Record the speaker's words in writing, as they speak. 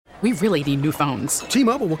We really need new phones.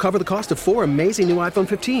 T-Mobile will cover the cost of 4 amazing new iPhone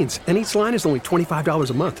 15s, and each line is only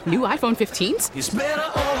 $25 a month. New iPhone 15s? It's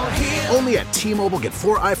better over here. Only at T-Mobile, get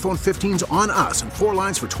 4 iPhone 15s on us and 4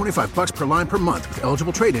 lines for $25 per line per month with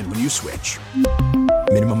eligible trade-in when you switch.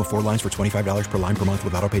 Minimum of 4 lines for $25 per line per month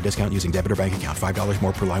with autopay discount using debit or bank account. $5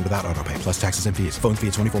 more per line without autopay, plus taxes and fees. Phone fee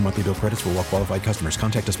at 24 monthly bill credits for well-qualified customers.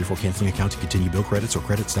 Contact us before canceling account to continue bill credits or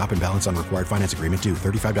credit stop and balance on required finance agreement due.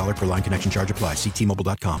 $35 per line connection charge applies. See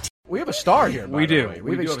T-Mobile.com. We have a star here, by We the do. way.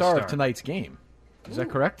 We have do a have a star star. of tonight's game. Is that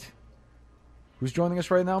correct? Who's joining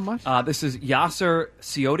us right now, Mush? This is Yasser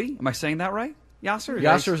Ciotti. Am I saying that right? Yasser?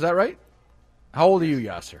 Yasser, is that right? How old are you,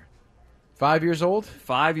 Yasser? 5 years old?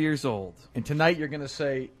 5 years old. And tonight you're going to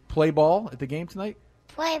say play ball at the game tonight?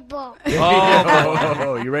 Play ball.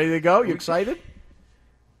 Oh, you ready to go? You excited?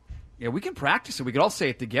 Yeah, we can practice it. We could all say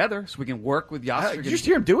it together so we can work with Yasser. You just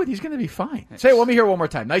hear him do it. He's going to be fine. Say it. Let me hear it one more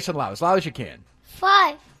time. Nice and loud. As loud as you can.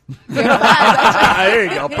 5. There you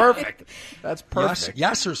go. Perfect. That's perfect.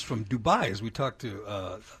 Yasser's from Dubai. As we talked to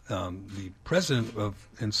the president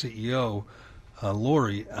and CEO,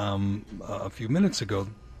 Lori, a few minutes ago,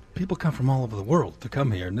 people come from all over the world to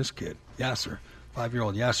come here. And this kid, Yasser,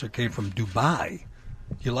 5-year-old Yasser, came from Dubai.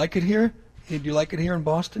 You like it here? Do you like it here in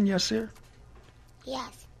Boston, Yasser?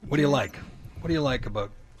 Yes. What do you like? What do you like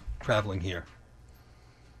about traveling here?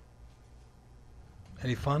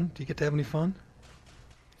 Any fun? Do you get to have any fun?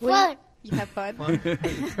 Fun. You have fun?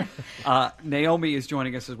 Naomi is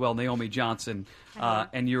joining us as well, Naomi Johnson.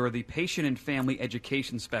 And you're the patient and family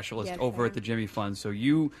education specialist over at the Jimmy Fund. So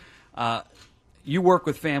you work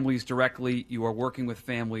with families directly. You are working with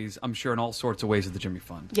families, I'm sure, in all sorts of ways at the Jimmy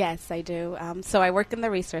Fund. Yes, I do. So I work in the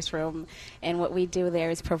resource room, and what we do there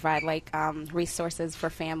is provide resources for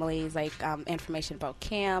families, information about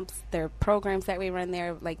camps. There are programs that we run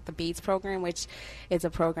there, like the Beads program, which is a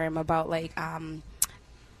program about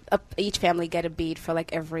each family get a bead for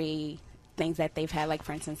every things that they've had.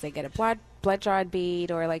 For instance, they get a blood drawn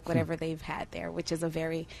bead or whatever they've had there, which is a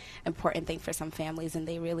very important thing for some families, and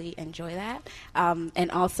they really enjoy that.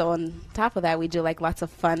 And also on top of that, we do lots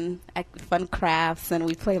of fun crafts, and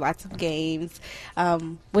we play lots of games.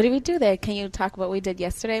 What did we do there? Can you talk about what we did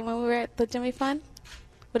yesterday when we were at the Jimmy Fund?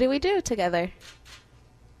 What did we do together?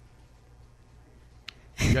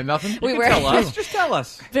 You got nothing? Tell us. Just tell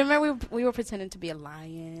us. Remember, we were pretending to be a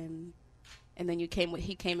lion, and then he came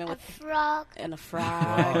in with frog. And a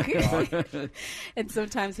frog. And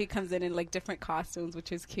sometimes he comes in different costumes,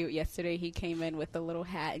 which is cute. Yesterday he came in with a little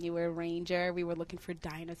hat, and you were a ranger. We were looking for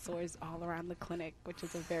dinosaurs all around the clinic, which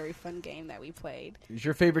is a very fun game that we played. Is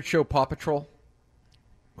your favorite show Paw Patrol?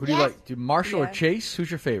 Who do you like? Do Marshall or Chase?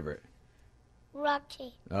 Who's your favorite?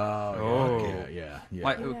 Rocky. Oh, yeah.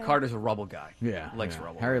 Carter's a Rubble guy. Yeah, likes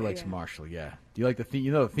Rubble. Harry likes Marshall. Yeah. Do you like the theme?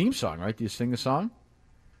 You know the theme song, right? Do you sing the song?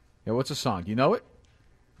 Yeah. What's the song? Do you know it?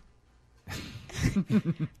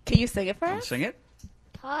 Can you sing it for us? Sing it.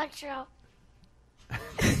 Paw Patrol.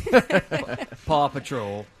 Paw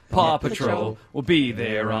Patrol. Paw Patrol will be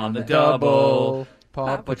there on the double.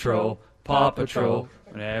 Paw Patrol. Paw Patrol.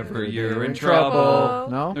 Whenever you're in trouble.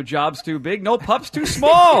 No? No job's too big. No pup's too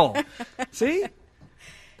small. See?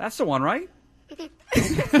 That's the one, right?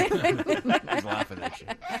 He's laughing at you.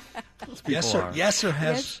 Yasser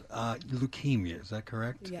has leukemia. Is that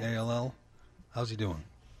correct? Yes. ALL. How's he doing?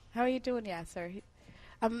 How are you doing, Yasser?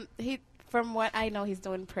 He, from what I know, he's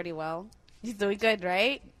doing pretty well. He's doing good,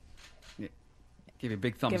 right? Yeah. Give you a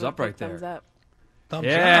big thumbs Give him up a right big there. Thumbs up. Thumbs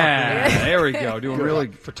Yeah, up. there we go. Doing really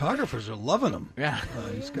good. Photographers are loving him. Yeah.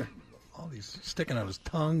 He's got all these sticking out his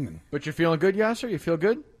tongue. But you're feeling good, Yasser? You feel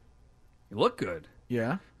good? You look good.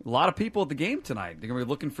 Yeah. A lot of people at the game tonight. They're going to be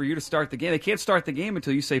looking for you to start the game. They can't start the game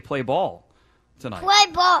until you say play ball tonight.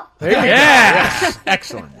 Play ball. There you go. Yes.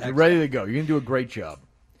 Excellent. You're ready to go. You're going to do a great job.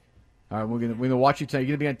 All right, we're gonna watch you tonight.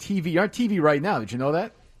 You're going to be on TV. You're on TV right now. Did you know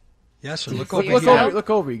that? Yes, sir. Look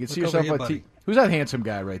over. You can see yourself here, on buddy. TV. Who's that handsome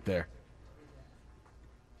guy right there?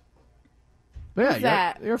 Yeah, Who's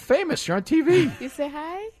that? You're famous. You're on TV. You say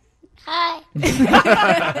hi? Hi.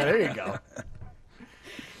 There you go.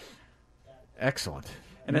 Excellent.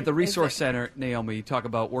 And at the Resource Center, Naomi, you talk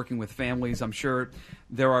about working with families. I'm sure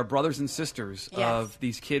there are brothers and sisters of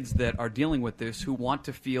these kids that are dealing with this who want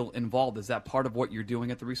to feel involved. Is that part of what you're doing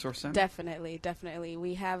at the Resource Center? Definitely.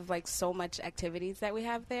 We have so much activities that we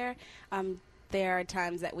have there. There are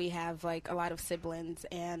times that we have a lot of siblings,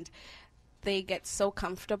 and they get so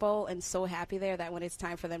comfortable and so happy there that when it's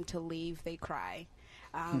time for them to leave, they cry.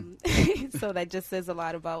 So that just says a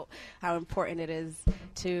lot about how important it is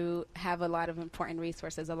to have a lot of important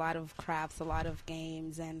resources, a lot of crafts, a lot of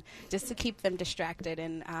games, and just to keep them distracted.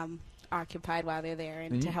 And occupied while they're there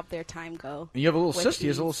and to help their time go. And you have a little with sister. He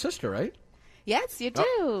has a ease. little sister, right? Yes, you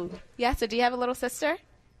do. Yeah, so do you have a little sister?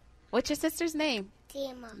 What's your sister's name?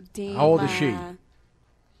 Dima. How old is she?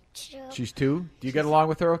 2. She's 2. Do you get along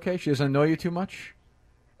with her okay? She doesn't annoy you too much?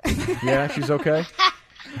 Yeah, she's okay?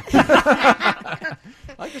 I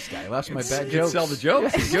like this guy. He laughs at my bad jokes. Sell the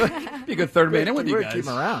jokes. He's good. Be a good third man in with you We're guys. keep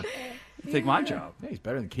him around. Take my job. Yeah, he's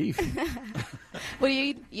better than Keith. What do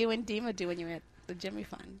you and Dima do when you're at the Jimmy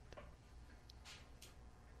Fund?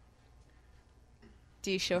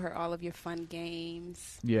 Do you show her all of your fun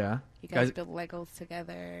games? Yeah. You guys Guys- build Legos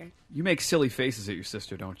together. You make silly faces at your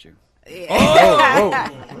sister, don't you? Yeah. Oh!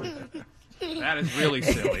 That is really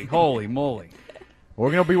silly. Holy moly. We're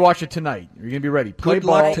going to be watching tonight. You're going to be ready. Play Good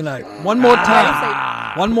ball luck tonight. One more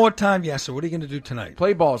time. One more time, yes. So what are you going to do tonight?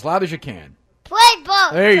 Play ball as loud as you can. Play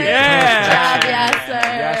ball. There you go. Yes, sir.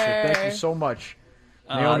 Yes, sir. Thank you so much.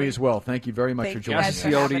 Naomi as well. Thank you very much Thank for you joining guys us. for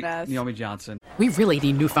having Ciodi, us. Naomi Johnson. We really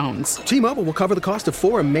need new phones. T-Mobile will cover the cost of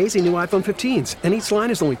 4 amazing new iPhone 15s, and each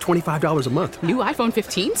line is only $25 a month. New iPhone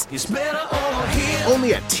 15s?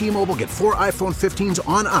 Only at T-Mobile, get 4 iPhone 15s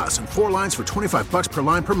on us and 4 lines for $25 per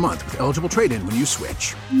line per month with eligible trade-in when you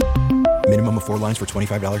switch. Minimum of 4 lines for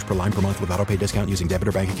 $25 per line per month with autopay discount using debit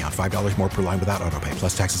or bank account. $5 more per line without autopay,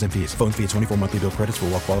 plus taxes and fees. Phone fee at 24 monthly bill credits for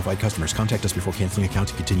well-qualified customers. Contact us before canceling account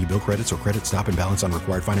to continue bill credits or credit stop and balance on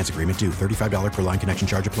required finance agreement due. $35 per line connection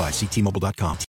charge applies. See T-Mobile.com.